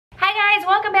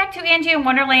welcome back to Angie in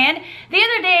Wonderland. The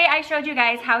other day I showed you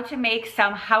guys how to make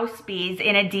some house beads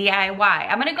in a DIY.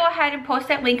 I'm gonna go ahead and post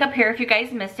that link up here if you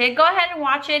guys missed it. Go ahead and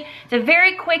watch it. It's a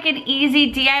very quick and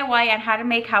easy DIY on how to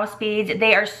make house beads.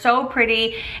 They are so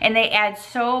pretty and they add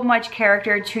so much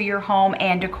character to your home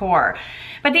and decor.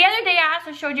 But the other day I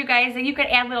also showed you guys that you could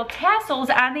add little tassels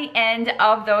on the end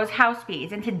of those house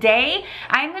beads. And today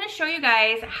I'm gonna show you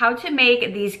guys how to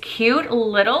make these cute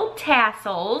little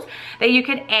tassels that you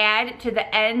can add to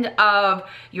the end of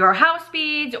your house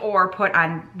beads or put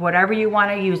on whatever you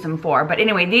wanna use them for. But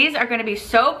anyway, these are gonna be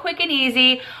so quick and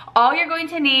easy. All you're going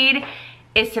to need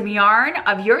is some yarn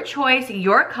of your choice,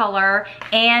 your color,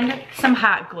 and some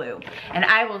hot glue. And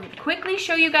I will quickly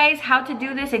show you guys how to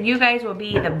do this and you guys will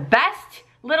be the best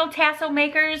little tassel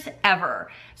makers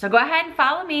ever. So go ahead and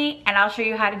follow me and I'll show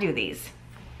you how to do these.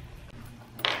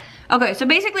 Okay, so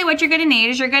basically what you're gonna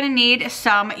need is you're gonna need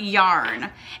some yarn.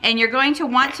 And you're going to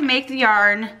want to make the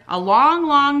yarn a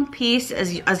long piece,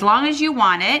 as long as you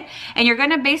want it. And you're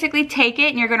gonna basically take it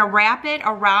and you're gonna wrap it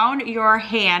around your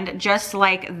hand just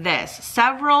like this,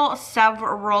 several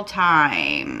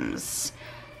times.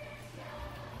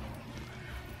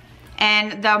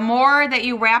 And the more that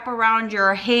you wrap around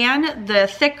your hand, the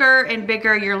thicker and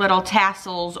bigger your little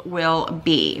tassels will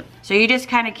be. So you just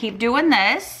kind of keep doing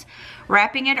this,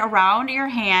 wrapping it around your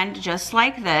hand just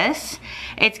like this.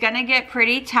 It's gonna get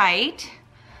pretty tight.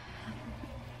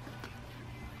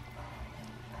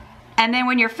 And then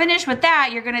when you're finished with that,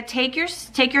 you're gonna take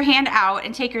your hand out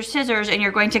and take your scissors and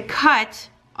you're going to cut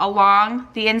along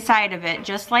the inside of it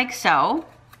just like so.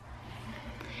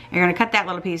 You're gonna cut that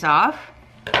little piece off.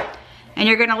 And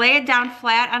you're gonna lay it down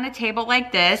flat on a table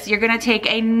like this. You're gonna take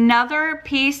another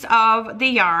piece of the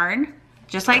yarn,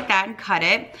 just like that, and cut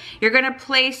it. You're gonna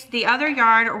place the other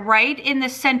yarn right in the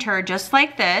center, just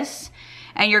like this.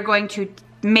 And you're going to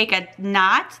make a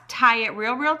knot, tie it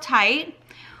real tight.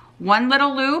 One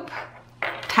little loop,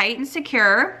 tight and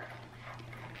secure.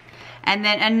 And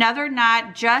then another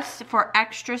knot just for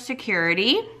extra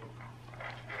security.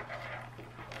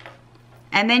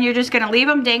 And then you're just gonna leave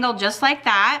them dangled just like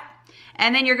that.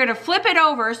 And then you're gonna flip it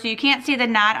over so you can't see the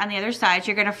knot on the other side. So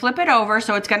you're gonna flip it over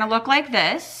so it's gonna look like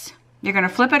this. You're gonna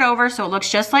flip it over so it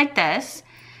looks just like this.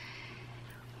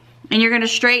 And you're gonna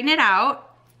straighten it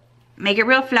out, make it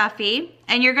real fluffy.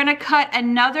 And you're gonna cut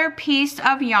another piece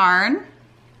of yarn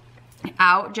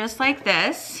out just like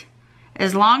this,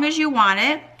 as long as you want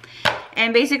it.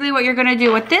 And basically what you're gonna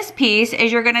do with this piece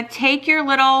is you're gonna take your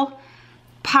little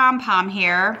pom-pom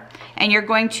here and you're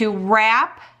going to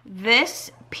wrap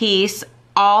this piece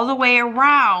all the way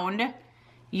around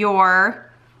your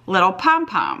little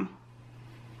pom-pom.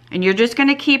 And you're just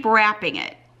gonna keep wrapping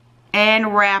it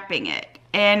and wrapping it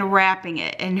and wrapping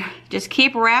it and just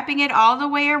keep wrapping it all the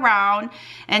way around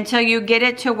until you get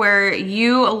it to where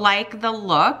you like the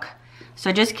look.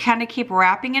 So just kind of keep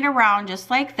wrapping it around just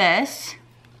like this.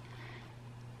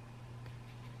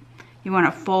 You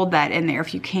wanna fold that in there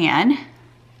if you can.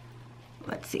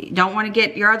 Let's see, don't wanna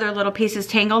get your other little pieces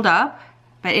tangled up.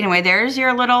 But anyway, there's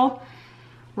your little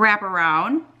wrap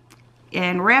around.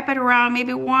 And wrap it around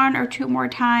maybe 1 or 2 more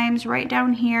times right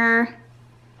down here.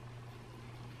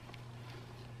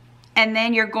 And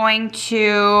then you're going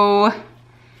to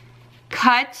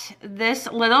cut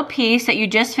this little piece that you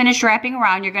just finished wrapping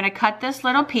around. You're gonna cut this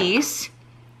little piece,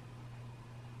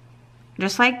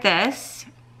 just like this.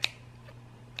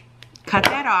 Cut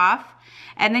that off.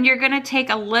 And then you're gonna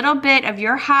take a little bit of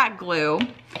your hot glue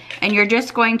and you're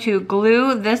just going to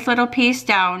glue this little piece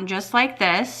down just like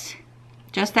this.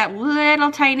 Just that little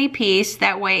tiny piece.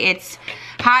 That way it's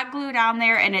hot glued down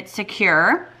there and it's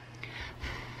secure.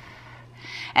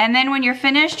 And then when you're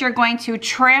finished, you're going to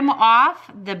trim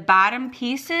off the bottom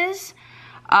pieces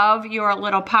of your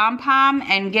little pom-pom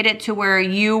and get it to where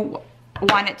you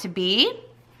want it to be,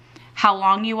 how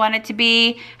long you want it to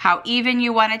be, how even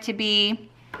you want it to be.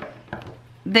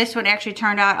 This one actually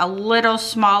turned out a little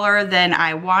smaller than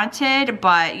I wanted,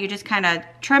 but you just kind of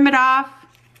trim it off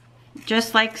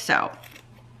just like so.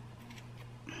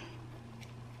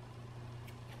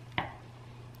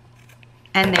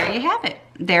 And there you have it.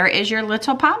 There is your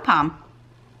little pom-pom,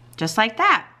 just like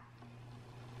that.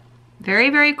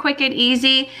 Very quick and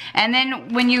easy. And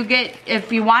then when you get,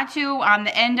 if you want to, on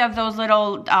the end of those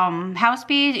little house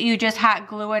beads, you just hot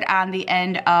glue it on the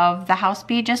end of the house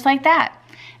bead just like that.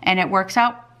 And it works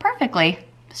out perfectly.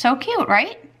 So cute,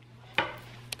 right?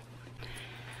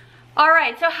 All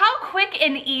right, so how quick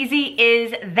and easy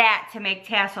is that to make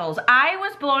tassels? I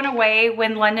was blown away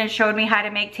when London showed me how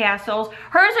to make tassels.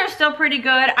 Hers are still pretty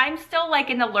good. I'm still like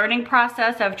in the learning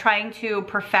process of trying to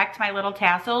perfect my little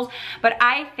tassels, but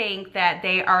I think that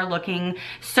they are looking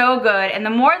so good. And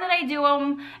the more that I do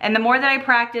them and the more that I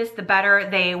practice, the better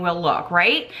they will look,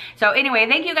 right? So anyway,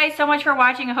 thank you guys so much for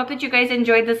watching. I hope that you guys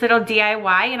enjoyed this little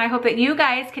DIY, and I hope that you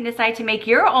guys can decide to make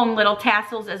your own little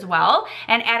tassels as well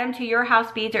and add them to your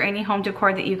house beads or any home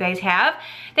decor that you guys have.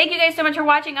 Thank you guys so much for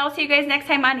watching. I'll see you guys next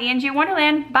time on Angie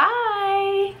Wonderland. Bye.